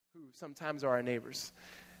sometimes are our neighbors.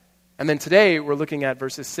 And then today we're looking at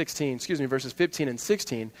verses 15 and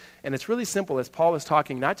 16, and it's really simple as Paul is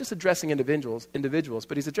talking, not just addressing individuals,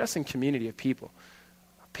 but he's addressing community of people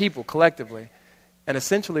collectively. And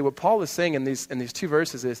essentially what Paul is saying in these two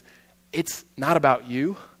verses is, it's not about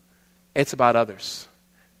you, it's about others.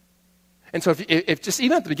 And so if just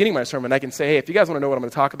even at the beginning of my sermon, I can say, hey, if you guys want to know what I'm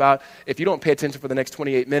going to talk about, if you don't pay attention for the next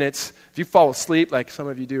 28 minutes, if you fall asleep, like some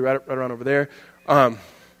of you do right around over there, I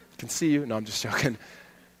can see you. No, I'm just joking.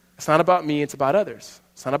 It's not about me, it's about others.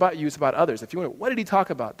 It's not about you, it's about others. If you want to, what did he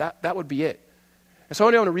talk about? That would be it. And so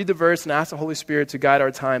I want to read the verse and ask the Holy Spirit to guide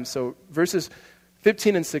our time. So verses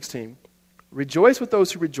 15 and 16. Rejoice with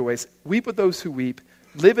those who rejoice, weep with those who weep,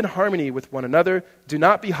 live in harmony with one another, do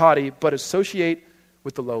not be haughty, but associate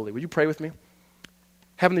with the lowly. Will you pray with me?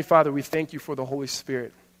 Heavenly Father, we thank you for the Holy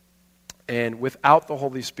Spirit. And without the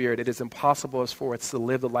Holy Spirit, it is impossible as for us to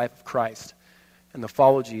live the life of Christ and to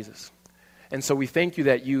follow Jesus. And so we thank you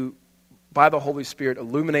that you, by the Holy Spirit,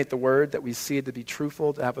 illuminate the word, that we see it to be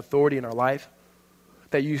truthful, to have authority in our life,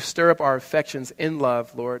 that you stir up our affections in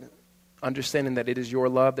love, Lord, understanding that it is your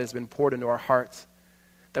love that has been poured into our hearts,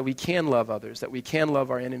 that we can love others, that we can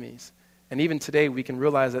love our enemies. And even today, we can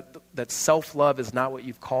realize that self-love is not what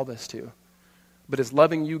you've called us to, but it's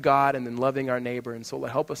loving you, God, and then loving our neighbor. And so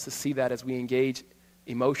Lord, help us to see that as we engage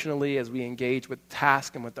emotionally, as we engage with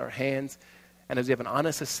tasks and with our hands, and as we have an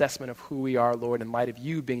honest assessment of who we are, Lord, in light of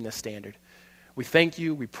you being the standard. We thank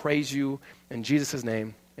you, we praise you, in Jesus'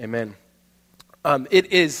 name, amen.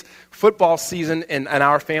 It is football season in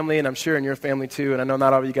our family, and I'm sure in your family too, and I know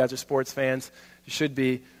not all of you guys are sports fans. You should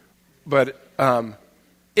be, but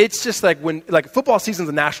it's just like football season is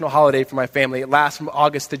a national holiday for my family. It lasts from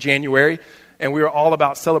August to January, and we are all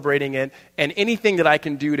about celebrating it. And anything that I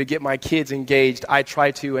can do to get my kids engaged, I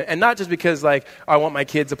try to. And not just because I want my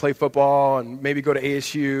kids to play football and maybe go to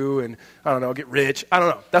ASU and I don't know, get rich. I don't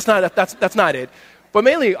know. That's not it. But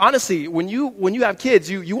mainly, honestly, when you have kids,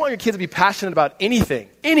 you want your kids to be passionate about anything.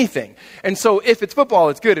 And so if it's football,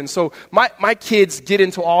 it's good. And so my kids get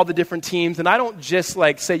into all the different teams, and I don't just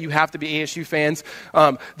say you have to be ASU fans.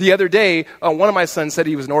 The other day, one of my sons said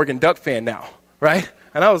he was an Oregon Duck fan now, right?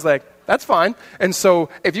 And I was like, that's fine. And so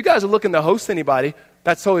if you guys are looking to host anybody,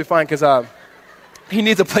 that's totally fine because he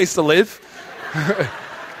needs a place to live.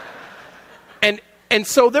 And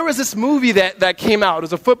so there was this movie that came out. It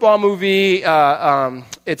was a football movie.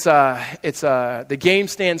 It's The Game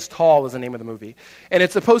Stands Tall is the name of the movie. And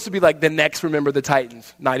it's supposed to be like the next Remember the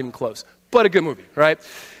Titans. Not even close. But a good movie, right?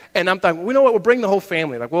 And I'm thinking, well, you know what? We'll bring the whole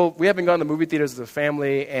family. We haven't gone to movie theaters as a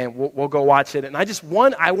family, and we'll go watch it. And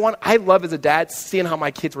I love as a dad seeing how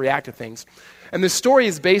my kids react to things. And this story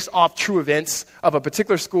is based off true events of a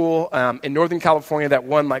particular school in Northern California that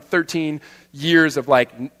won 13 years of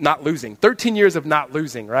not losing. 13 years of not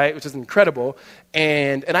losing, right? Which is incredible.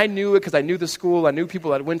 And I knew it because I knew the school. I knew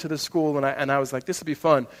people that went to the school. And I was like, this would be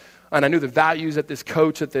fun. And I knew the values that this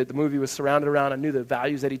coach that the movie was surrounded around. I knew the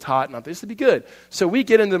values that he taught. And I thought, this would be good. So we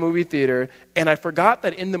get into the movie theater. And I forgot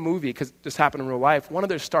that in the movie, because this happened in real life, one of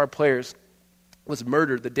their star players was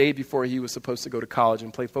murdered the day before he was supposed to go to college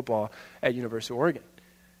and play football at University of Oregon.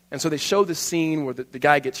 And so they show this scene where the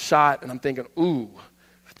guy gets shot, and I'm thinking, ooh,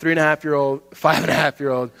 3.5-year-old,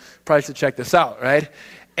 5.5-year-old, probably should check this out, right?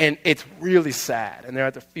 And it's really sad. And they're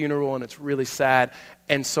at the funeral, and it's really sad.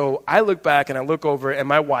 And so I look back, and I look over, and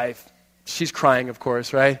my wife, she's crying, of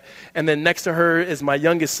course, right? And then next to her is my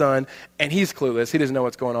youngest son, and he's clueless. He doesn't know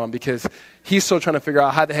what's going on because he's still trying to figure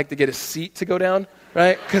out how the heck to get his seat to go down,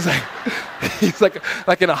 right? Because he's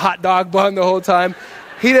like in a hot dog bun the whole time.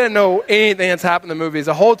 He didn't know anything that's happened in the movies.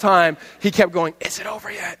 The whole time, he kept going, is it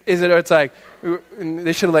over yet? It's like,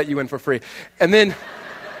 they should have let you in for free. And then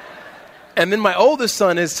my oldest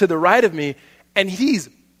son is to the right of me, and he's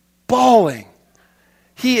bawling.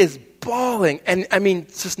 He is bawling. And I mean,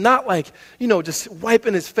 just not just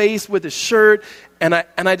wiping his face with his shirt. And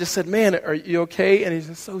I just said, man, are you okay? And he's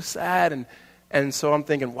just so sad. And so I'm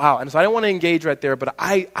thinking, wow. And so I didn't want to engage right there, but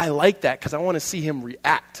I like that because I want to see him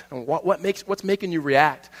react. And what's making you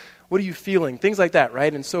react? What are you feeling? Things like that,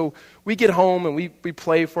 right? And so we get home and we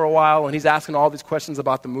play for a while, and he's asking all these questions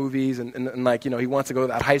about the movies, and he wants to go to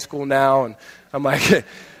that high school now. And I'm like,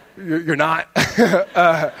 you're not.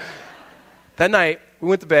 That night, we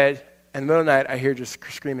went to bed, and in the middle of the night, I hear just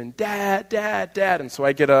screaming, Dad, Dad, Dad. And so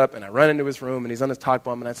I get up, and I run into his room, and he's on his talk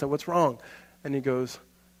bomb, and I said, what's wrong? And he goes,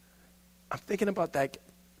 I'm thinking about that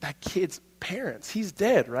kid's parents. He's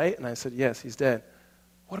dead, right? And I said, yes, he's dead.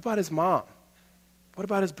 What about his mom? What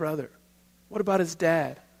about his brother? What about his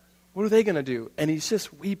dad? What are they going to do? And he's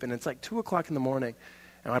just weeping. It's 2 o'clock in the morning.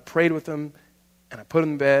 And I prayed with him, and I put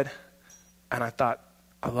him in bed, and I thought,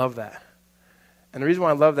 I love that. And the reason why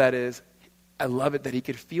I love that is I love it that he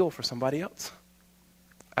could feel for somebody else.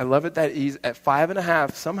 I love it that he's at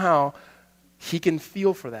 5.5, somehow he can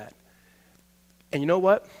feel for that. And you know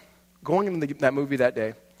what? Going into that movie that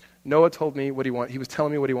day, Noah told me what he wanted. He was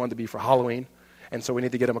telling me what he wanted to be for Halloween. And so we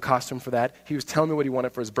need to get him a costume for that. He was telling me what he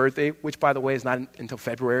wanted for his birthday, which, by the way, is not until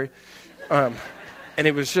February. And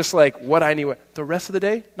it was just like what I knew. The rest of the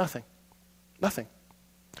day, nothing. Nothing.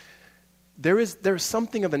 There is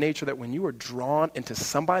something of the nature that when you are drawn into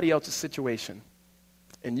somebody else's situation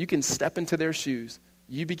and you can step into their shoes,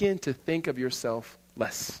 you begin to think of yourself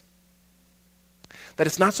less. That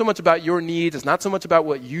it's not so much about your needs, it's not so much about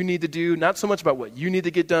what you need to do, not so much about what you need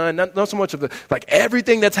to get done, not so much of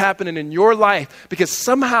everything that's happening in your life, because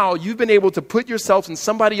somehow you've been able to put yourself in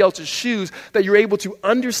somebody else's shoes, that you're able to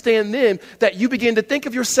understand them, that you begin to think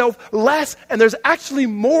of yourself less, and there's actually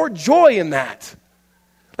more joy in that.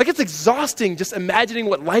 Like, it's exhausting just imagining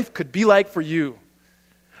what life could be like for you.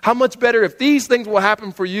 How much better if these things will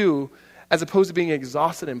happen for you as opposed to being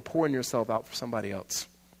exhausted and pouring yourself out for somebody else.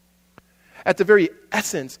 At the very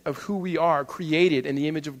essence of who we are, created in the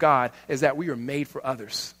image of God, is that we are made for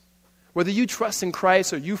others. Whether you trust in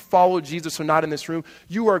Christ or you follow Jesus or not in this room,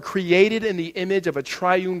 you are created in the image of a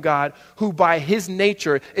triune God who by his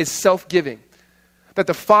nature is self-giving. That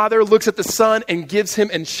the Father looks at the Son and gives him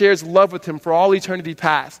and shares love with him for all eternity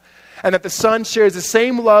past. And that the Son shares the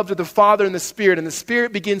same love to the Father and the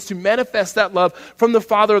Spirit begins to manifest that love from the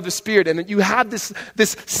Father of the Spirit. And that you have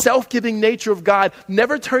this self-giving nature of God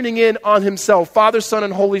never turning in on himself, Father, Son,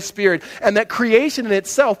 and Holy Spirit. And that creation in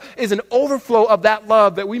itself is an overflow of that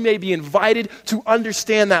love, that we may be invited to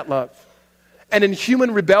understand that love. And in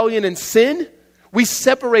human rebellion and sin, we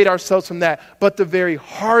separate ourselves from that, but the very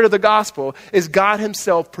heart of the gospel is God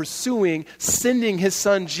himself pursuing, sending his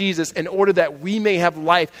Son Jesus in order that we may have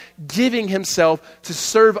life, giving himself to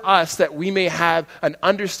serve us, that we may have an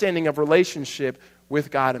understanding of relationship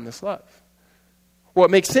with God in this love. Well,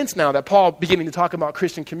 it makes sense now that Paul, beginning to talk about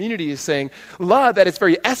Christian community, is saying love at its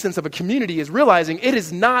very essence of a community is realizing it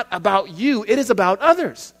is not about you, it is about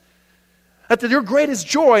others. That your greatest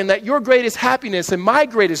joy and that your greatest happiness and my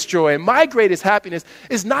greatest joy and my greatest happiness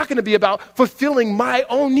is not going to be about fulfilling my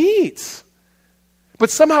own needs. But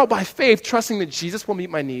somehow by faith, trusting that Jesus will meet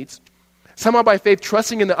my needs, somehow by faith,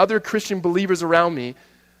 trusting in the other Christian believers around me,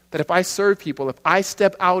 that if I serve people, if I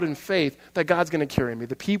step out in faith, that God's going to carry me,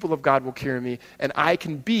 the people of God will carry me, and I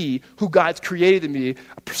can be who God's created me,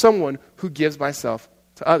 someone who gives myself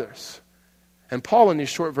to others. And Paul in these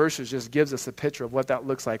short verses just gives us a picture of what that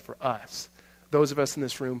looks like for us, those of us in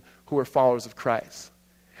this room who are followers of Christ.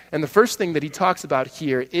 And the first thing that he talks about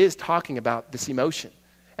here is talking about this emotion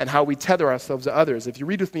and how we tether ourselves to others. If you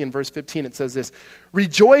read with me in verse 15, it says this: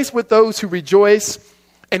 rejoice with those who rejoice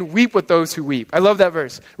and weep with those who weep. I love that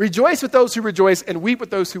verse. Rejoice with those who rejoice and weep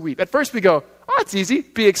with those who weep. At first we go, oh, it's easy.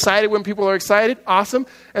 Be excited when people are excited. Awesome.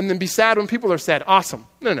 And then be sad when people are sad. Awesome.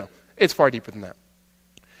 No. It's far deeper than that.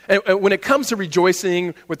 And when it comes to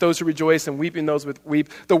rejoicing with those who rejoice and weeping those who weep,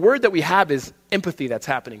 the word that we have is empathy that's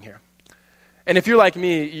happening here. And if you're like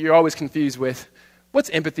me, you're always confused with what's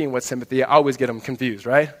empathy and what's sympathy. I always get them confused,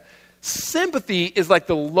 right? Sympathy is like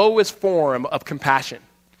the lowest form of compassion.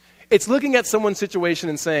 It's looking at someone's situation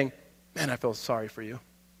and saying, man, I feel sorry for you.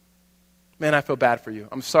 Man, I feel bad for you.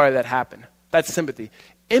 I'm sorry that happened. That's sympathy.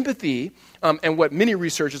 Empathy, and what many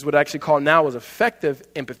researchers would actually call now is effective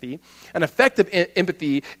empathy. And effective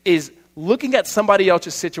empathy is looking at somebody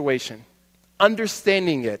else's situation,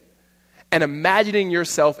 understanding it, and imagining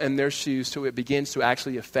yourself in their shoes so it begins to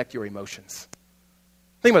actually affect your emotions.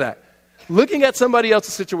 Think about that. Looking at somebody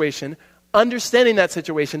else's situation, understanding that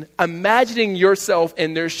situation, imagining yourself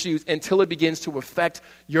in their shoes until it begins to affect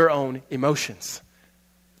your own emotions.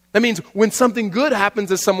 That means when something good happens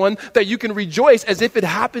to someone, that you can rejoice as if it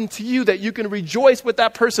happened to you, that you can rejoice with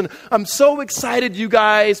that person. I'm so excited, you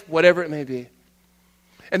guys, whatever it may be.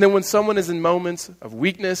 And then when someone is in moments of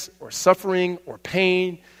weakness or suffering or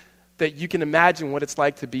pain, that you can imagine what it's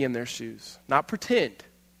like to be in their shoes. Not pretend,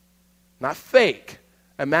 not fake,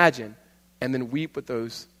 imagine, and then weep with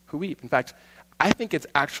those who weep. In fact, I think it's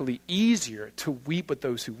actually easier to weep with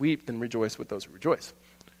those who weep than rejoice with those who rejoice.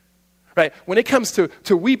 Right? When it comes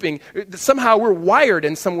to weeping, somehow we're wired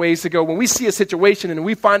in some ways to go, when we see a situation and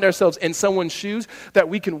we find ourselves in someone's shoes, that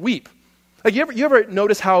we can weep. Like you ever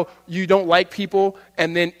notice how you don't like people,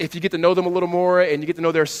 and then if you get to know them a little more and you get to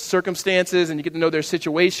know their circumstances and you get to know their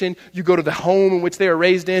situation, you go to the home in which they were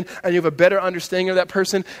raised in and you have a better understanding of that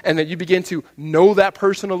person, and then you begin to know that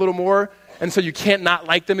person a little more, and so you can't not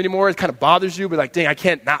like them anymore. It kind of bothers you, but like, dang, I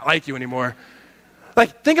can't not like you anymore.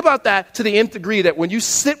 Like, think about that to the nth degree, that when you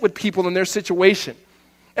sit with people in their situation,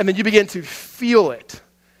 And then you begin to feel it.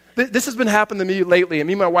 This has been happening to me lately, and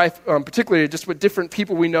me and my wife, particularly just with different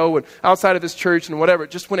people we know and outside of this church and whatever,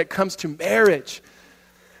 just when it comes to marriage.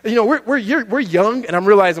 You know, we're young, and I'm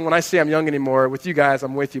realizing when I say I'm young anymore, with you guys,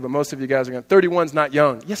 I'm with you, but most of you guys are going, 31's not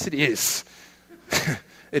young. Yes, it is.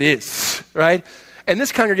 It is, right? And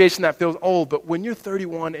this congregation, that feels old, but when you're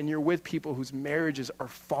 31 and you're with people whose marriages are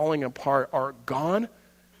falling apart, are gone,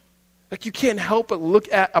 like you can't help but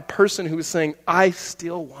look at a person who is saying, I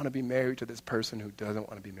still want to be married to this person who doesn't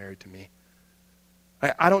want to be married to me.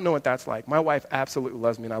 I don't know what that's like. My wife absolutely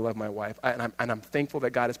loves me, and I love my wife, and I'm thankful that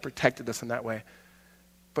God has protected us in that way.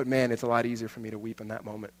 But man, it's a lot easier for me to weep in that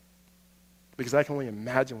moment because I can only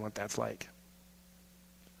imagine what that's like.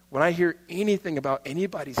 When I hear anything about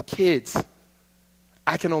anybody's kids,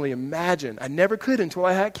 I can only imagine. I never could until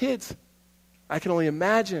I had kids. I can only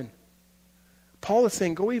imagine. Paul is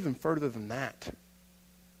saying, go even further than that.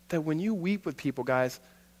 That when you weep with people, guys,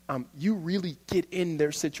 you really get in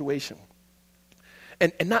their situation.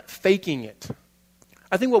 And not faking it.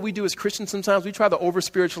 I think what we do as Christians sometimes, we try to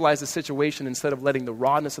over-spiritualize the situation instead of letting the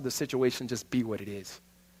rawness of the situation just be what it is.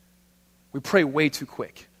 We pray way too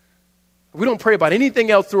quick. We don't pray about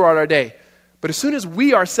anything else throughout our day. But as soon as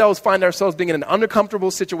we ourselves find ourselves being in an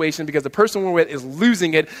uncomfortable situation because the person we're with is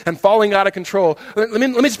losing it and falling out of control, let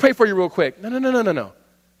me just pray for you real quick. No.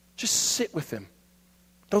 Just sit with him.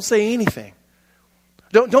 Don't say anything.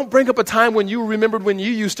 Don't bring up a time when you remembered when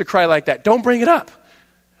you used to cry like that. Don't bring it up.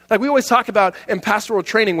 Like we always talk about in pastoral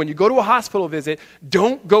training, when you go to a hospital visit,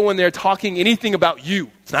 don't go in there talking anything about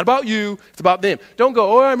you. It's not about you. It's about them. Don't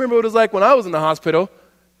go, I remember what it was like when I was in the hospital.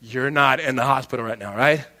 You're not in the hospital right now,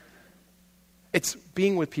 right? It's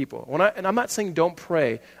being with people. And I'm not saying don't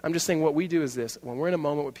pray. I'm just saying what we do is this. When we're in a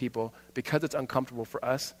moment with people, because it's uncomfortable for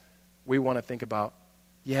us, we want to think about,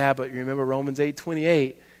 but you remember Romans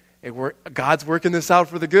 8:28. God's working this out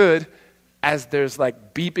for the good. As there's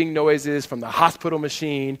like beeping noises from the hospital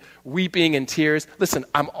machine, weeping and tears. Listen,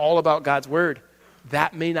 I'm all about God's word.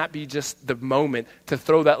 That may not be just the moment to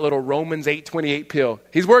throw that little Romans 8:28 pill.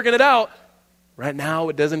 He's working it out. Right now,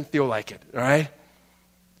 it doesn't feel like it, all right?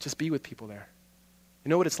 Just be with people there. You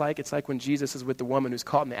know what it's like? It's like when Jesus is with the woman who's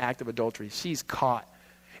caught in the act of adultery. She's caught.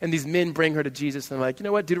 And these men bring her to Jesus and they're like, you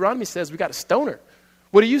know what? Deuteronomy says we got to stone her.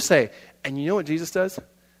 What do you say? And you know what Jesus does?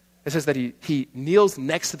 It says that he kneels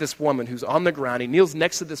next to this woman who's on the ground. He kneels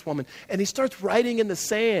next to this woman, and he starts writing in the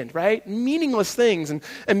sand, right? Meaningless things.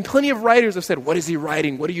 And plenty of writers have said, what is he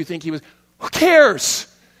writing? What do you think he was? Who cares?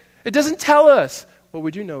 It doesn't tell us. What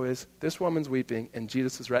we do know is this woman's weeping, and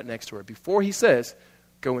Jesus is right next to her. Before he says,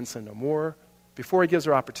 go and sin no more, before he gives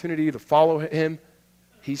her opportunity to follow him,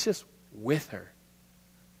 he's just with her.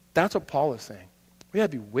 That's what Paul is saying. We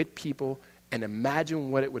got to be with people and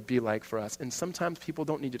imagine what it would be like for us. And sometimes people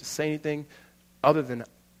don't need you to say anything other than,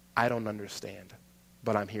 I don't understand,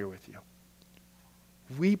 but I'm here with you.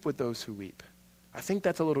 Weep with those who weep. I think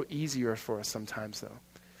that's a little easier for us sometimes, though.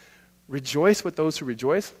 Rejoice with those who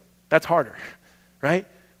rejoice. That's harder, right?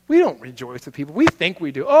 We don't rejoice with people. We think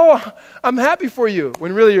we do. Oh, I'm happy for you.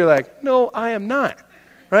 When really you're like, no, I am not,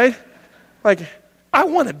 right? Like, I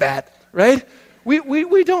wanted that, right?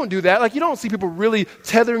 We don't do that. Like, you don't see people really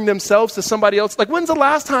tethering themselves to somebody else. Like, when's the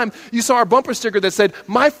last time you saw our bumper sticker that said,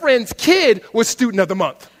 my friend's kid was student of the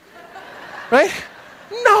month? Right?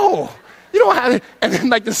 No. You don't have it. And then,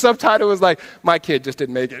 like, the subtitle was like, my kid just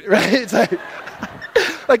didn't make it, right? It's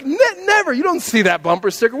like never. You don't see that bumper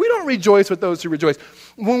sticker. We don't rejoice with those who rejoice.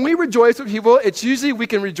 When we rejoice with people, it's usually we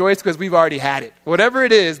can rejoice because we've already had it. Whatever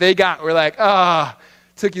it is they got, we're like,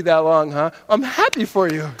 took you that long, huh? I'm happy for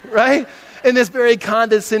you, right? In this very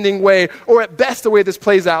condescending way, or at best the way this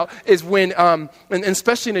plays out is when, and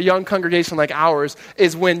especially in a young congregation like ours,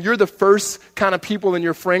 is when you're the first kind of people in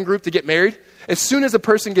your friend group to get married. As soon as a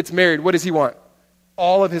person gets married, what does he want?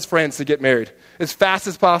 All of his friends to get married as fast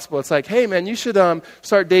as possible. It's like, hey man, you should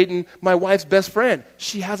start dating my wife's best friend.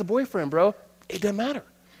 She has a boyfriend, bro. It doesn't matter,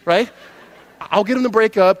 right? I'll get him to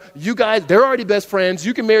break up. You guys, they're already best friends.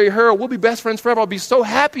 You can marry her. We'll be best friends forever. I'll be so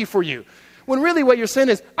happy for you. When really what you're saying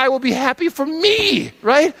is, I will be happy for me,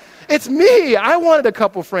 right? It's me. I wanted a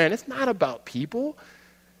couple friends. It's not about people.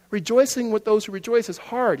 Rejoicing with those who rejoice is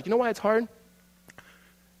hard. You know why it's hard?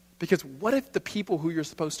 Because what if the people who you're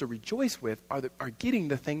supposed to rejoice with are getting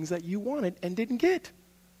the things that you wanted and didn't get?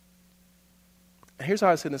 And here's how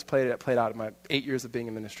I've seen this played out in my 8 years of being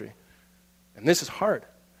in ministry. And this is hard.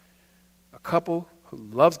 A couple who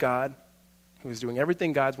loves God, who is doing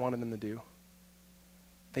everything God's wanted them to do,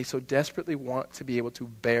 they so desperately want to be able to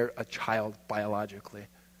bear a child biologically,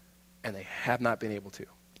 and they have not been able to.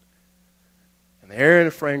 And they're in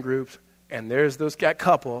a friend group, and there's that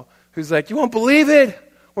couple who's like, you won't believe it.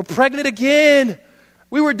 We're pregnant again.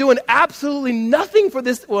 We were doing absolutely nothing for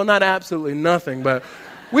this. Well, not absolutely nothing, but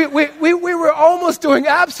we were almost doing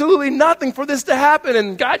absolutely nothing for this to happen.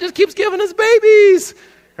 And God just keeps giving us babies,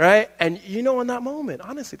 right? And you know, in that moment,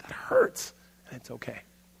 honestly, that hurts. And it's okay.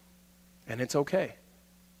 And it's okay.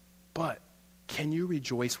 But can you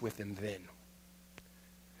rejoice with him then?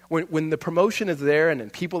 When the promotion is there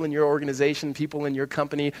and people in your organization, people in your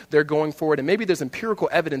company, they're going forward, and maybe there's empirical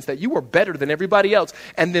evidence that you are better than everybody else,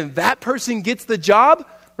 and then that person gets the job,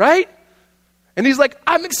 right? And he's like,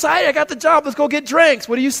 I'm excited, I got the job, let's go get drinks.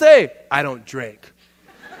 What do you say? I don't drink.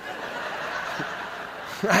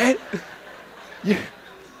 Right?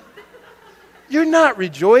 You're not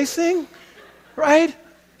rejoicing, right?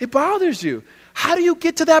 It bothers you. How do you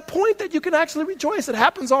get to that point that you can actually rejoice? It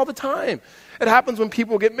happens all the time. It happens when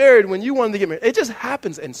people get married, when you want to get married. It just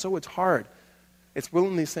happens, and so it's hard. It's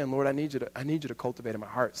willingly saying, Lord, I need you to cultivate in my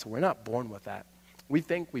heart. So we're not born with that. We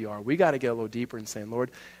think we are. We got to get a little deeper and saying,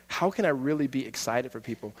 Lord, how can I really be excited for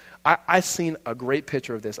people? I've seen a great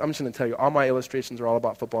picture of this. I'm just going to tell you, all my illustrations are all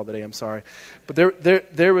about football today. I'm sorry. But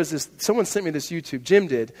there was this, someone sent me this YouTube, Jim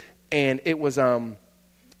did, and it was,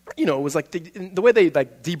 it was like the way they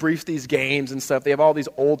like debrief these games and stuff. They have all these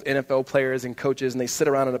old NFL players and coaches, and they sit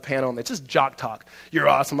around on a panel, and they just jock talk. You're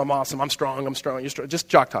awesome, I'm strong, you're strong. Just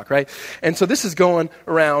jock talk, right? And so this is going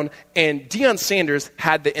around, and Deion Sanders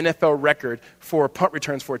had the NFL record for punt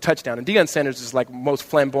returns for a touchdown. And Deion Sanders is like most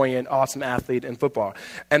flamboyant, awesome athlete in football.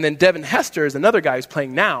 And then Devin Hester is another guy who's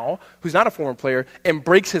playing now, who's not a former player, and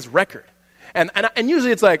breaks his record. And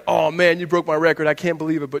usually it's like, oh, man, you broke my record. I can't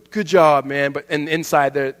believe it, but good job, man. But and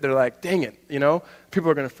inside they're like, dang it,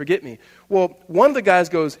 people are going to forget me. Well, one of the guys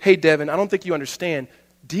goes, hey, Devin, I don't think you understand.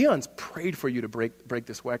 Deion's prayed for you to break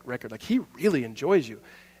this record. Like, he really enjoys you.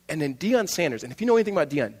 And then Deion Sanders, and if you know anything about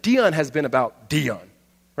Deion has been about Deion,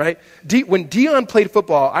 right? When Deion played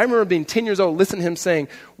football, I remember being 10 years old, listening to him saying,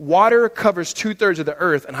 water covers 2/3 of the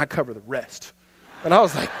earth, and I cover the rest. And I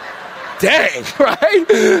was like, dang,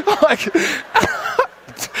 right? Like,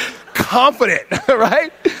 confident,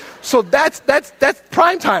 right? So that's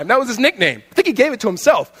prime time. That was his nickname. I think he gave it to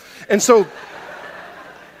himself. And so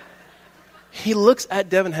he looks at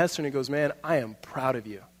Devin Hester and he goes, man, I am proud of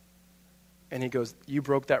you. And he goes, you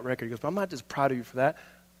broke that record. He goes, but I'm not just proud of you for that.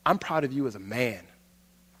 I'm proud of you as a man.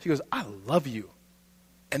 He goes, I love you.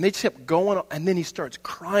 And they just kept going, and then he starts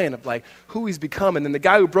crying of like who he's become. And then the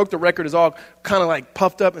guy who broke the record is all kind of like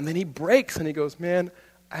puffed up, and then he breaks, and he goes, man,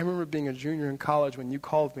 I remember being a junior in college when you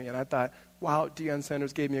called me, and I thought, wow, Deion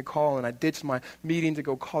Sanders gave me a call, and I ditched my meeting to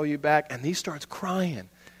go call you back, and he starts crying.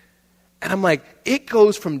 And I'm like, it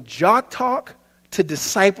goes from jock talk to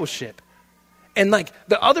discipleship. And like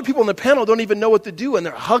the other people on the panel don't even know what to do, and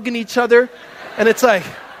they're hugging each other, and it's like,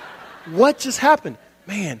 what just happened?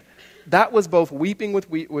 Man, that was both weeping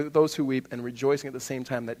with those who weep and rejoicing at the same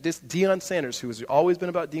time. That this Deion Sanders, who has always been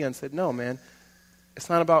about Deion, said, no, man, it's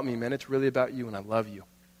not about me, man. It's really about you, and I love you.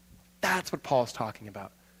 That's what Paul's talking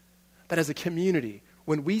about. That as a community,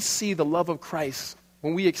 when we see the love of Christ,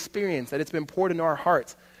 when we experience that it's been poured into our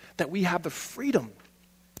hearts, that we have the freedom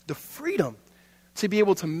to be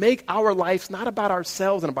able to make our lives not about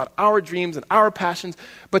ourselves and about our dreams and our passions,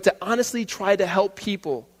 but to honestly try to help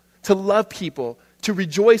people, to love people, to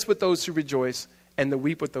rejoice with those who rejoice, and to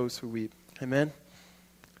weep with those who weep. Amen?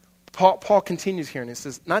 Paul continues here, and he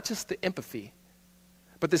says, not just the empathy,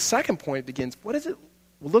 but the second point begins, what does it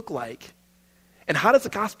look like, and how does the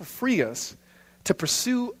gospel free us to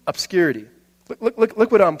pursue obscurity?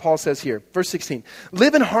 Look what Paul says here, verse 16.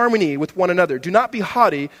 Live in harmony with one another. Do not be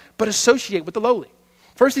haughty, but associate with the lowly.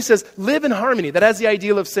 First he says, live in harmony. That has the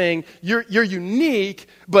ideal of saying, you're unique,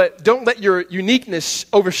 but don't let your uniqueness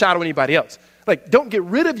overshadow anybody else. Like, don't get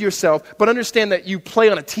rid of yourself, but understand that you play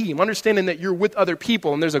on a team, understanding that you're with other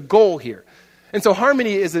people, and there's a goal here. And so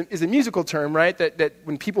harmony is a musical term, right, that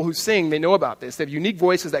when people who sing, they know about this. They have unique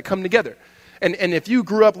voices that come together. And if you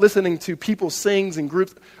grew up listening to people sing in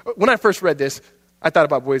groups, when I first read this, I thought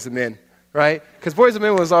about Boys and Men, right? Because Boys and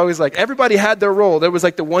Men was always like, everybody had their role. There was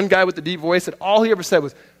like the one guy with the deep voice, and all he ever said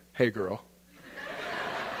was, hey, girl.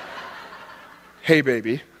 Hey,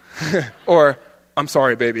 baby. Or, I'm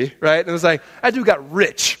sorry, baby, right? And it was like, that dude got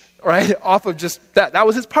rich, right? Off of just that. That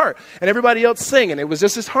was his part. And everybody else sang, and it was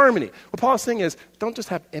just this harmony. What Paul's saying is, don't just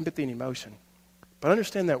have empathy and emotion, but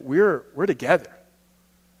understand that we're together.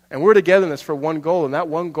 And we're togetherness for one goal, and that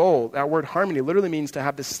one goal, that word harmony, literally means to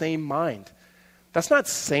have the same mind. That's not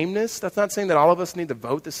sameness. That's not saying that all of us need to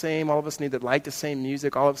vote the same, all of us need to like the same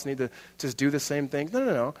music, all of us need to just do the same things.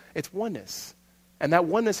 No. It's oneness. And that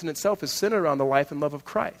oneness in itself is centered around the life and love of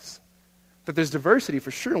Christ. That there's diversity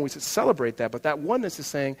for sure, and we should celebrate that. But that oneness is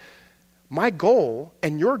saying, my goal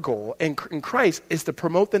and your goal in Christ is to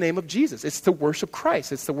promote the name of Jesus. It's to worship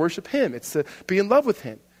Christ. It's to worship him. It's to be in love with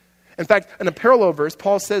him. In fact, in a parallel verse,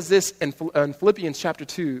 Paul says this in Philippians chapter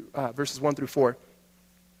 2, verses 1 through 4.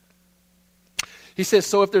 He says,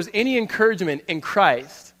 so if there's any encouragement in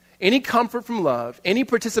Christ, any comfort from love, any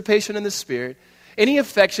participation in the Spirit, any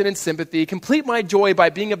affection and sympathy, complete my joy by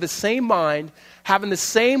being of the same mind, having the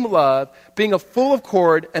same love, being of full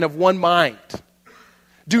accord and of one mind.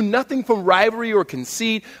 Do nothing from rivalry or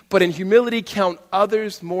conceit, but in humility count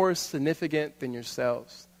others more significant than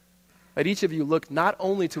yourselves. Let each of you look not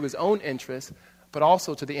only to his own interests, but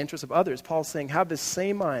also to the interests of others. Paul's saying, have the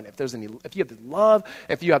same mind. If you have the love,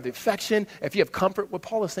 if you have the affection, if you have comfort, what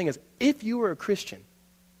Paul is saying is, if you are a Christian,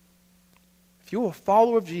 if you are a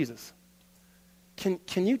follower of Jesus,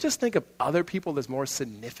 can you just think of other people as more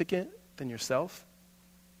significant than yourself?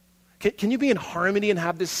 Can you be in harmony and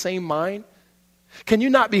have this same mind? Can you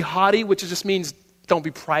not be haughty, which just means don't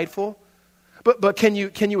be prideful? But can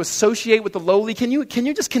you associate with the lowly? Can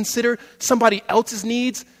you just consider somebody else's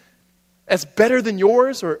needs as better than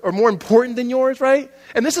yours or more important than yours, right?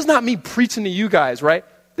 And this is not me preaching to you guys, right?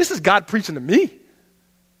 This is God preaching to me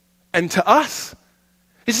and to us.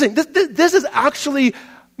 He's saying this is actually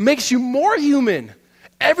makes you more human.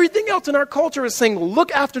 Everything else in our culture is saying,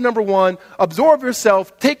 look after number one, absorb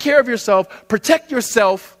yourself, take care of yourself, protect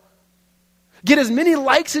yourself, get as many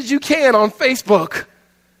likes as you can on Facebook.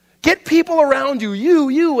 Get people around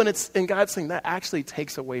you, and God's saying that actually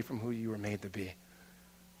takes away from who you were made to be.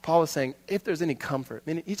 Paul is saying, if there's any comfort,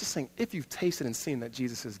 he's just saying, if you've tasted and seen that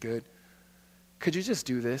Jesus is good, could you just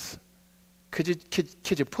do this? Could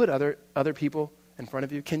you put other people in front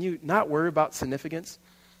of you? Can you not worry about significance?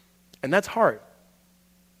 And that's hard.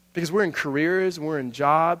 Because we're in careers, we're in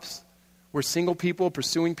jobs, we're single people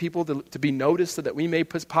pursuing people to be noticed so that we may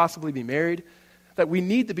possibly be married. That we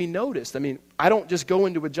need to be noticed. I don't just go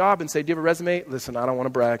into a job and say, do you have a resume? Listen, I don't want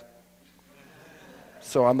to brag,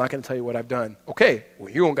 so I'm not going to tell you what I've done. Okay, well,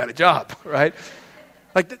 you don't got a job, right?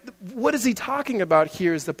 What is he talking about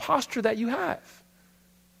here is the posture that you have.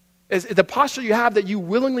 Is the posture you have that you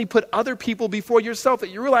willingly put other people before yourself, that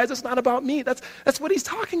you realize it's not about me. That's what he's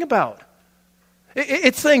talking about.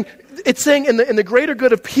 It's saying in the greater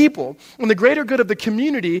good of people, in the greater good of the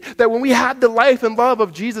community, that when we have the life and love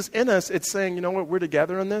of Jesus in us, it's saying, you know what, we're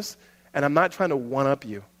together in this, and I'm not trying to one-up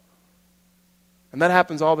you. And that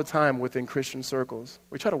happens all the time within Christian circles.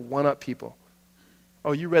 We try to one-up people.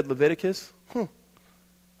 Oh, you read Leviticus? I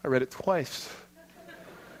read it twice.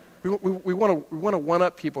 We want to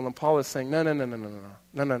one-up people, and Paul is saying, no.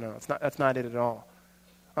 That's not it at all.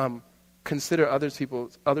 Consider other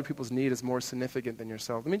people's need as more significant than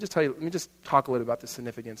yourself. Let me just talk a little about the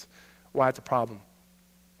significance, why it's a problem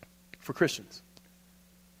for Christians.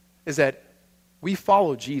 Is that we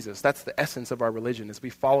follow Jesus. That's the essence of our religion, is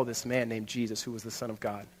we follow this man named Jesus, who was the Son of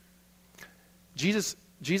God. Jesus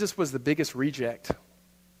was the biggest reject.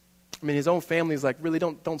 His own family's like, really,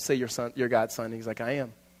 don't say you're God's son. He's like, I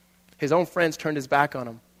am. His own friends turned his back on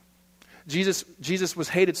him. Jesus was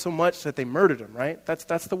hated so much that they murdered him, right?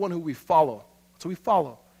 That's the one who we follow. So we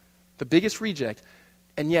follow. The biggest reject.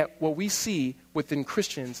 And yet what we see within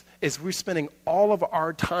Christians is we're spending all of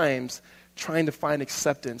our times trying to find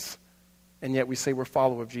acceptance, and yet we say we're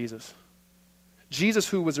followers of Jesus. Jesus,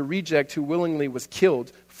 who was a reject, who willingly was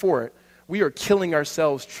killed for it, we are killing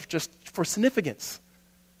ourselves just for significance.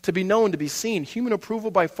 To be known, to be seen. Human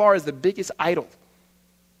approval by far is the biggest idol.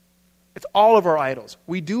 It's all of our idols.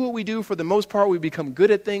 We do what we do for the most part. We become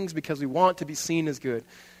good at things because we want to be seen as good.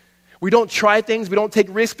 We don't try things. We don't take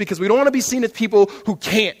risks because we don't want to be seen as people who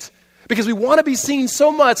can't. Because we want to be seen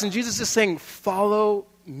so much. And Jesus is saying, follow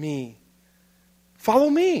me. Follow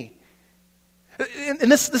me.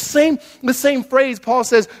 And this the same phrase, Paul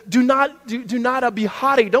says, do not be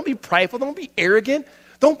haughty. Don't be prideful. Don't be arrogant.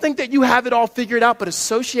 Don't think that you have it all figured out, but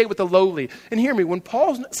associate with the lowly. And hear me, when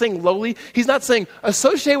Paul's saying lowly, he's not saying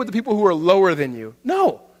associate with the people who are lower than you.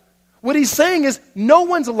 No. What he's saying is no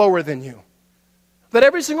one's lower than you. That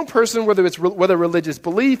every single person, whether religious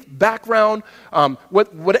belief, background,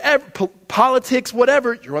 whatever, politics,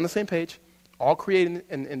 whatever, you're on the same page, all created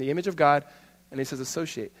in the image of God, and he says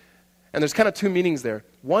associate. And there's kind of two meanings there.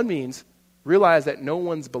 One means realize that no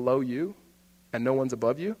one's below you and no one's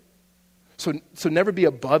above you. So never be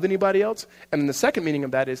above anybody else. And then the second meaning of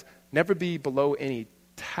that is never be below any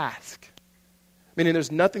task. Meaning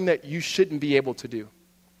there's nothing that you shouldn't be able to do.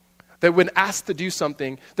 That when asked to do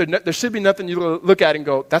something, there should be nothing you look at and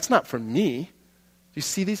go, that's not for me. Do you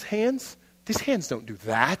see these hands? These hands don't do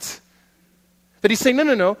that. That he's saying,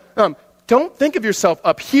 no. Don't think of yourself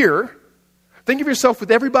up here. Think of yourself with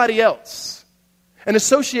everybody else. and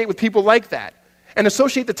associate with people like that and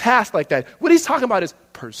associate the task like that. What he's talking about is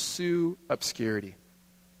pursue obscurity.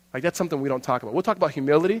 Like that's something we don't talk about. We'll talk about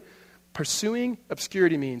humility. Pursuing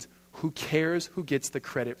obscurity means who cares who gets the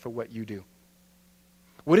credit for what you do?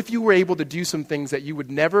 What if you were able to do some things that you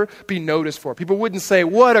would never be noticed for? People wouldn't say,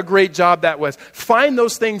 what a great job that was. Find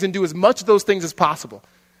those things and do as much of those things as possible.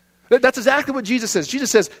 That's exactly what Jesus says.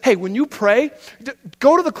 Jesus says, hey, when you pray,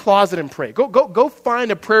 go to the closet and pray. Go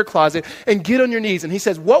find a prayer closet and get on your knees. And he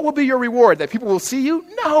says, what will be your reward? That people will see you?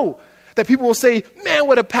 No. That people will say, man,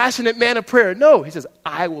 what a passionate man of prayer. No. He says,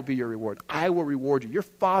 I will be your reward. I will reward you. Your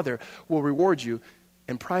Father will reward you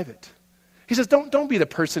in private. He says, don't be the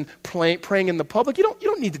person praying in the public. You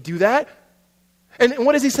don't need to do that. And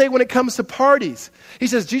what does he say when it comes to parties? He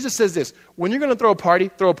says, Jesus says this, when you're going to throw a party,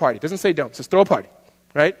 throw a party. Doesn't say don't, it says throw a party,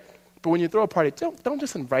 right? But when you throw a party, don't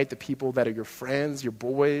just invite the people that are your friends, your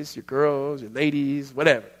boys, your girls, your ladies,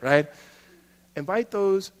 whatever, right? Invite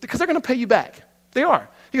those, because they're going to pay you back. They are.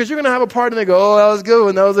 Because you're going to have a party and they go, oh, that was a good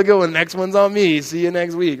one, that was a good one. Next one's on me. See you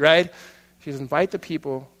next week, right? He says, invite the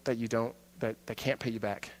people that that can't pay you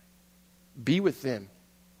back. Be with them.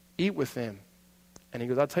 Eat with them. And he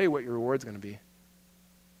goes, I'll tell you what your reward's going to be.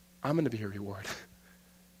 I'm going to be your reward.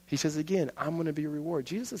 He says again, I'm going to be your reward.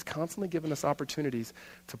 Jesus is constantly giving us opportunities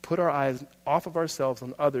to put our eyes off of ourselves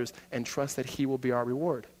on others and trust that he will be our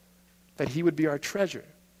reward, that he would be our treasure.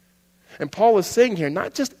 And Paul is saying here,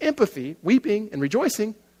 not just empathy, weeping and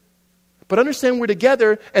rejoicing, but understand we're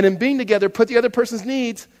together, and in being together, put the other person's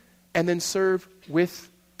needs, and then serve with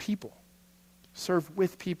people. Serve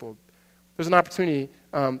with people. There's an opportunity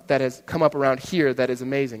that has come up around here that is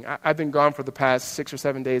amazing. I've been gone for the past 6 or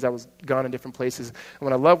 7 days. I was gone in different places. And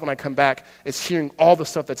what I love when I come back is hearing all the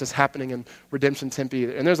stuff that's just happening in Redemption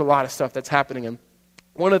Tempe. And there's a lot of stuff that's happening. And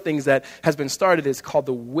one of the things that has been started is called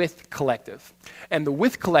the With Collective. And the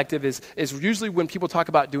With Collective is usually when people talk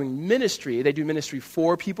about doing ministry, they do ministry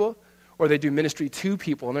for people or they do ministry to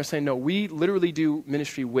people. And they're saying, no, we literally do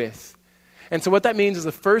ministry with. And so what that means is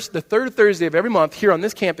the third Thursday of every month here on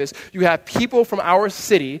this campus, you have people from our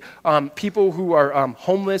city, people who are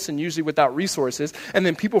homeless and usually without resources, and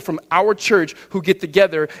then people from our church who get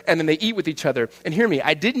together and then they eat with each other. And hear me,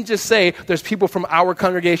 I didn't just say there's people from our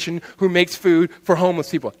congregation who makes food for homeless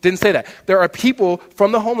people. Didn't say that. There are people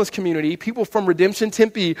from the homeless community, people from Redemption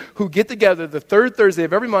Tempe who get together the third Thursday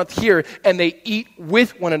of every month here and they eat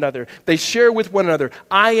with one another. They share with one another.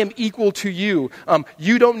 I am equal to you.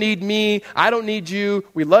 You don't need me. I don't need you.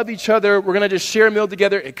 We love each other. We're going to just share a meal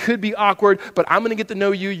together. It could be awkward, but I'm going to get to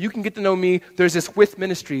know you. You can get to know me. There's this with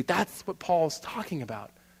ministry. That's what Paul's talking about.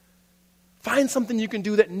 Find something you can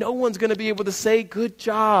do that no one's going to be able to say, good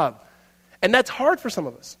job. And that's hard for some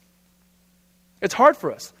of us. It's hard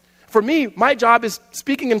for us. For me, my job is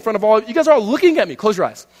speaking in front of all. You guys are all looking at me. Close your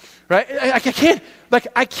eyes. Right? I can't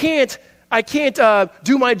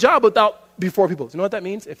do my job before people. You know what that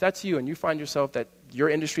means? If that's you and you find yourself that your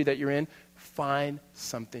industry that you're in, find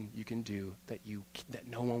something you can do that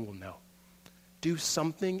no one will know. Do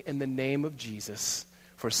something in the name of Jesus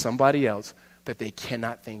for somebody else that they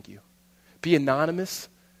cannot thank you. Be anonymous.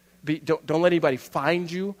 Don't let anybody find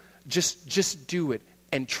you. Just do it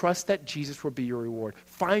and trust that Jesus will be your reward.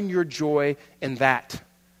 Find your joy in that.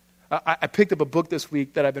 I picked up a book this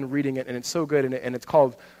week that I've been reading it, and it's so good, and it's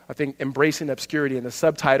called, I think, Embracing Obscurity, and the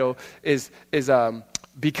subtitle is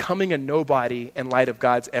Becoming a Nobody in Light of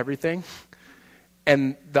God's Everything,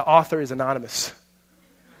 and the author is anonymous.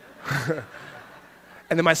 And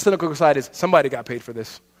then my cynical side is, somebody got paid for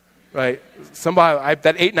this, right? Somebody,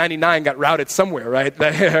 that $8.99 got routed somewhere, right?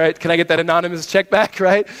 Right? Can I get that anonymous check back,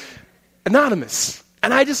 right? Anonymous.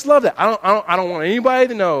 And I just love that. I don't want anybody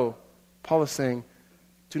to know. Paul is saying,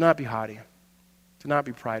 do not be haughty. Do not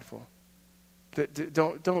be prideful.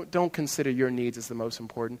 Don't consider your needs as the most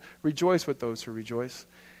important. Rejoice with those who rejoice.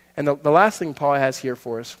 And the last thing Paul has here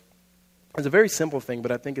for us is a very simple thing,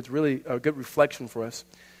 but I think it's really a good reflection for us.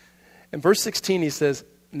 In verse 16, he says,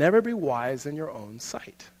 never be wise in your own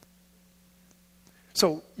sight.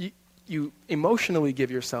 So you emotionally give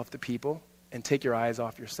yourself to people and take your eyes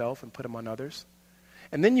off yourself and put them on others.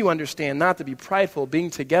 And then you understand not to be prideful, being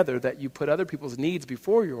together, that you put other people's needs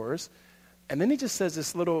before yours. And then he just says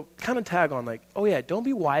this little kind of tag on like, oh yeah, don't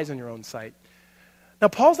be wise in your own sight. Now,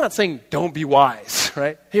 Paul's not saying don't be wise,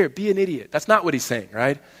 right? Here, be an idiot. That's not what he's saying,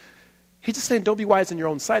 right? He's just saying don't be wise in your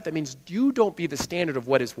own sight. That means you don't be the standard of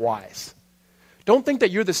what is wise. Don't think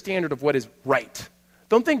that you're the standard of what is right.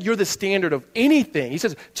 Don't think you're the standard of anything. He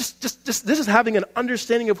says, just this is having an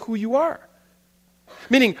understanding of who you are.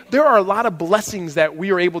 Meaning, there are a lot of blessings that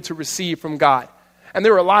we are able to receive from God. and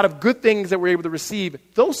there were a lot of good things that we're able to receive,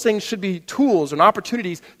 those things should be tools and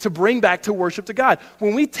opportunities to bring back to worship to God.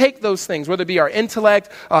 When we take those things, whether it be our intellect,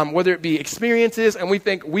 whether it be experiences, and we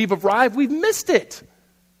think we've arrived, we've missed it.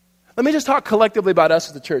 Let me just talk collectively about us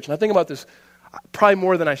as a church, and I think about this probably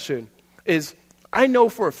more than I should, is I know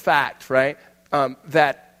for a fact, right,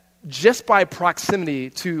 that just by proximity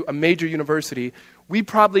to a major university, we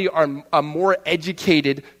probably are a more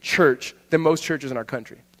educated church than most churches in our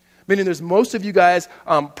country. Meaning there's most of you guys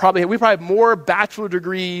we probably have more bachelor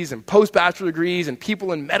degrees and post-bachelor degrees and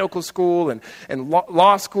people in medical school and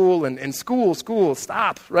law school and school,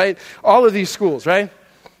 stop, right? All of these schools, right?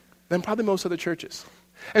 Than probably most other churches.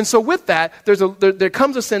 And so with that, there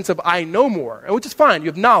comes a sense of I know more, which is fine. You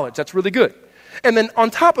have knowledge. That's really good. And then on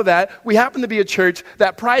top of that, we happen to be a church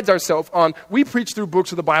that prides ourselves on, we preach through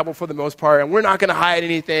books of the Bible for the most part, and we're not going to hide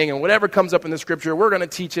anything, and whatever comes up in the scripture, we're going to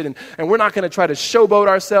teach it, and we're not going to try to showboat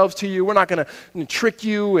ourselves to you. We're not going to trick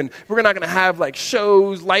you, and we're not going to have like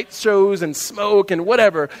shows, light shows, and smoke, and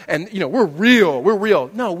whatever. And, we're real.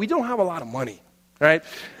 No, we don't have a lot of money, right?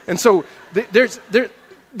 And so there's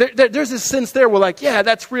this sense there where like, yeah,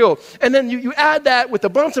 that's real. And then you add that with a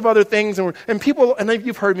bunch of other things, and people, and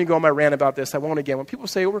you've heard me go on my rant about this, I won't again. When people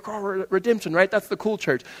say, we're called Redemption, right? That's the cool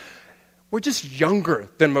church. We're just younger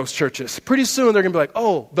than most churches. Pretty soon they're going to be like,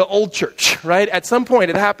 oh, the old church, right? At some point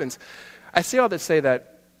it happens. I say all that to say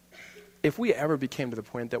that if we ever became to the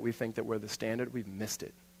point that we think that we're the standard, we've missed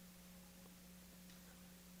it.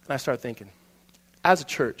 And I start thinking, as a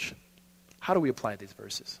church, how do we apply these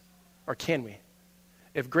verses? Or can we?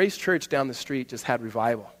 If Grace Church down the street just had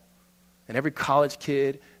revival, and every college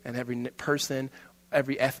kid and every person,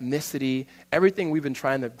 every ethnicity, everything we've been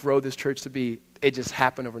trying to grow this church to be, it just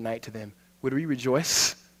happened overnight to them, would we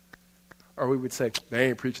rejoice? Or we would say, they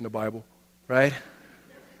ain't preaching the Bible, right?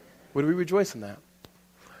 Would we rejoice in that?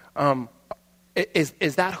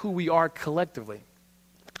 Is that who we are collectively?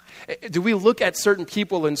 Do we look at certain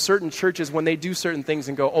people in certain churches when they do certain things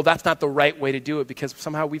and go, oh, that's not the right way to do it because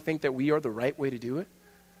somehow we think that we are the right way to do it?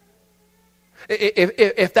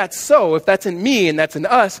 If that's so, if that's in me and that's in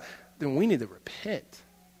us, then we need to repent.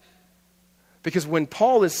 Because when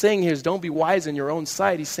Paul is saying here, don't be wise in your own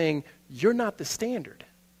sight, he's saying, you're not the standard.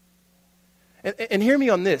 And hear me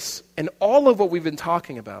on this. And all of what we've been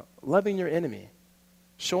talking about, loving your enemy,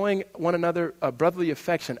 showing one another a brotherly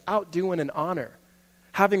affection, outdoing and honor,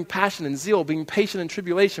 having passion and zeal, being patient in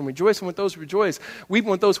tribulation, rejoicing with those who rejoice,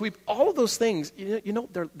 weeping with those who weep, all of those things,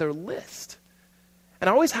 they're lists. And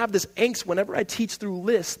I always have this angst whenever I teach through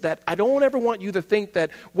lists that I don't ever want you to think that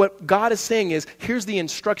what God is saying is, here's the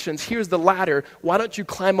instructions, here's the ladder, why don't you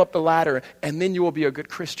climb up the ladder and then you will be a good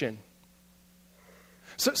Christian.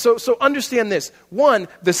 So understand this. One,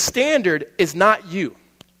 the standard is not you,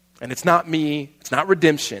 and it's not me, it's not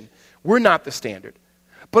redemption. We're not the standard.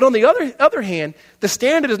 But on the other hand, the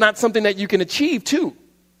standard is not something that you can achieve too.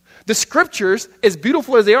 The scriptures, as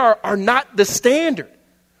beautiful as they are not the standard.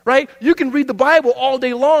 Right? You can read the Bible all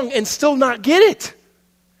day long and still not get it.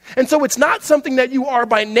 And so it's not something that you are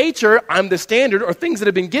by nature, I'm the standard, or things that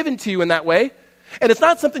have been given to you in that way. And it's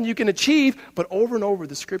not something you can achieve, but over and over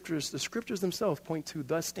the scriptures themselves point to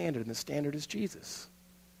the standard, and the standard is Jesus.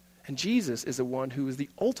 And Jesus is the one who is the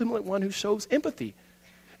ultimate one who shows empathy.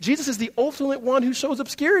 Jesus is the ultimate one who shows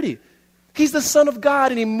obscurity. He's the Son of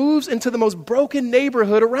God, and he moves into the most broken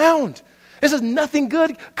neighborhood around. It says nothing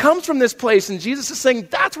good comes from this place. And Jesus is saying,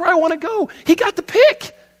 that's where I want to go. He got the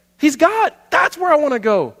pick. He's God. That's where I want to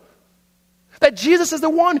go. That Jesus is the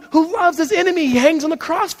one who loves his enemy. He hangs on the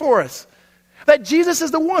cross for us. That Jesus is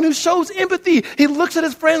the one who shows empathy. He looks at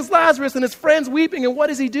his friend Lazarus and his friends weeping. And what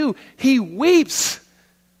does he do? He weeps.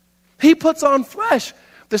 He puts on flesh.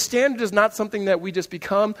 The standard is not something that we just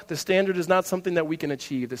become. The standard is not something that we can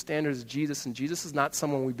achieve. The standard is Jesus, and Jesus is not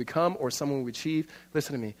someone we become or someone we achieve.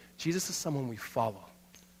 Listen to me. Jesus is someone we follow.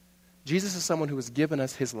 Jesus is someone who has given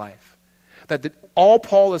us his life. That all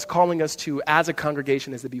Paul is calling us to as a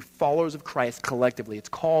congregation is to be followers of Christ collectively. It's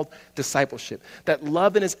called discipleship. That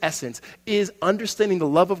love in its essence is understanding the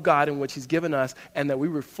love of God in which he's given us, and that we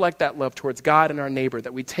reflect that love towards God and our neighbor,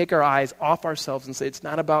 that we take our eyes off ourselves and say, it's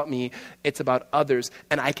not about me, it's about others.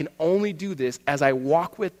 And I can only do this as I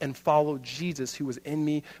walk with and follow Jesus who was in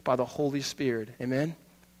me by the Holy Spirit. Amen?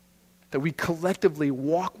 That we collectively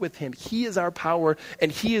walk with him. He is our power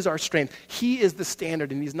and he is our strength. He is the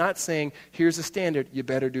standard. And he's not saying, here's the standard, you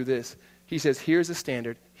better do this. He says, here's the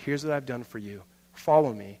standard, here's what I've done for you.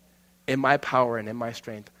 Follow me in my power and in my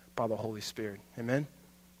strength by the Holy Spirit. Amen?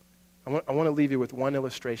 I want to leave you with one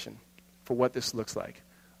illustration for what this looks like,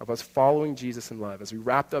 of us following Jesus in love. As we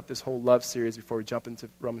wrapped up this whole love series before we jump into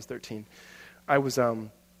Romans 13, I was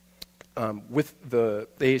with the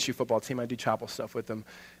ASU football team. I do chapel stuff with them,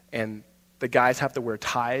 and the guys have to wear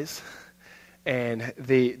ties, and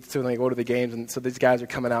so they go to the games, and so these guys are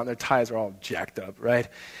coming out, and their ties are all jacked up, right?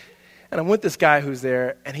 And I'm with this guy who's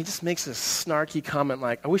there, and he just makes this snarky comment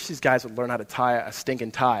like, I wish these guys would learn how to tie a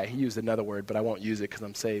stinking tie. He used another word, but I won't use it because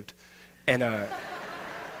I'm saved. And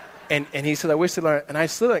he said, I wish they learned. And I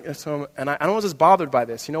stood like, so, and I was just bothered by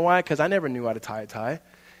this. You know why? Because I never knew how to tie a tie.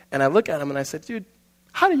 And I look at him, and I said, dude,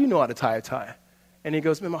 how do you know how to tie a tie? And he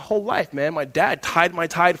goes, man, my whole life, man, my dad tied my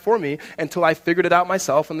tie for me until I figured it out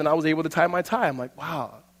myself, and then I was able to tie my tie. I'm like,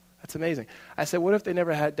 wow. That's amazing. I said, what if they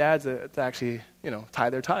never had dads to actually,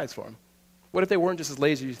 tie their ties for them? What if they weren't just as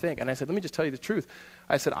lazy as you think? And I said, let me just tell you the truth.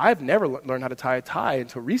 I said, I've never learned how to tie a tie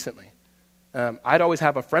until recently. I'd always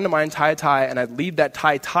have a friend of mine tie a tie, and I'd leave that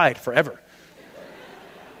tie tied forever.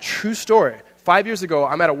 True story. 5 years ago,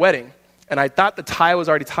 I'm at a wedding, and I thought the tie was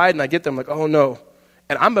already tied, and I get there, I'm like, oh no.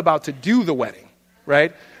 And I'm about to do the wedding,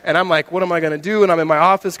 right? And I'm like, what am I going to do? And I'm in my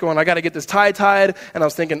office going, I got to get this tie tied. And I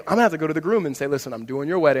was thinking, I'm going to have to go to the groom and say, listen, I'm doing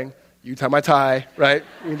your wedding. You tie my tie, right?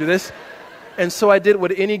 You can do this. And so I did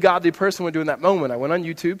what any godly person would do in that moment. I went on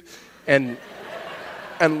YouTube and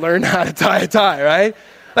learned how to tie a tie, right?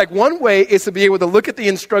 Like one way is to be able to look at the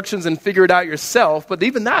instructions and figure it out yourself. But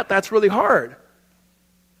even that's really hard.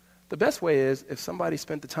 The best way is if somebody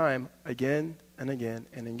spent the time again and again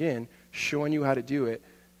and again showing you how to do it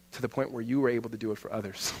to the point where you were able to do it for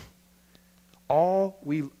others. All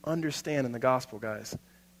we understand in the gospel, guys,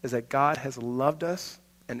 is that God has loved us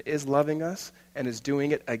and is loving us and is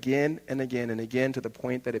doing it again and again and again to the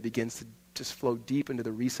point that it begins to just flow deep into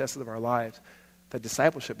the recesses of our lives. That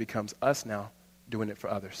discipleship becomes us now doing it for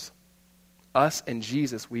others. Us and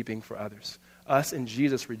Jesus weeping for others. Us and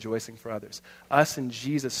Jesus rejoicing for others. Us and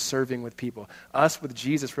Jesus serving with people. Us with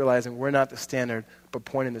Jesus realizing we're not the standard, but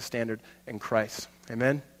pointing the standard in Christ.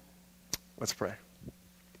 Amen? Let's pray.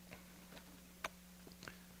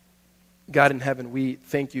 God in heaven, we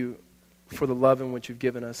thank you for the love in which you've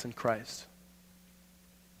given us in Christ.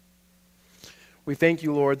 We thank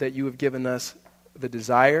you, Lord, that you have given us the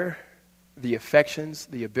desire, the affections,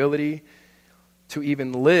 the ability to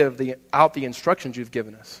even live out the instructions you've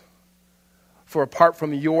given us. For apart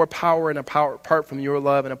from your power and apart from your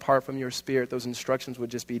love and apart from your spirit, those instructions would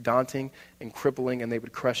just be daunting and crippling and they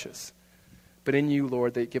would crush us. But in you,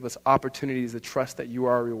 Lord, they give us opportunities to trust that you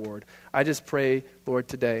are our reward. I just pray, Lord,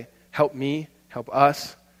 today, help me, help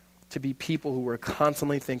us to be people who are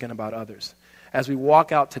constantly thinking about others. As we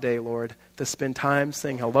walk out today, Lord, to spend time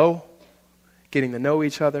saying hello, getting to know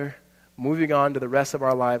each other, moving on to the rest of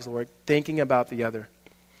our lives, Lord, thinking about the other.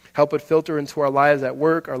 Help it filter into our lives at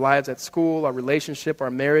work, our lives at school, our relationship,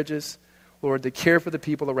 our marriages. Lord, to care for the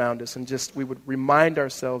people around us and just we would remind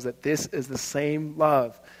ourselves that this is the same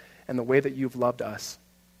love and the way that you've loved us,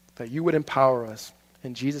 that you would empower us.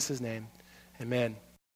 In Jesus' name, amen.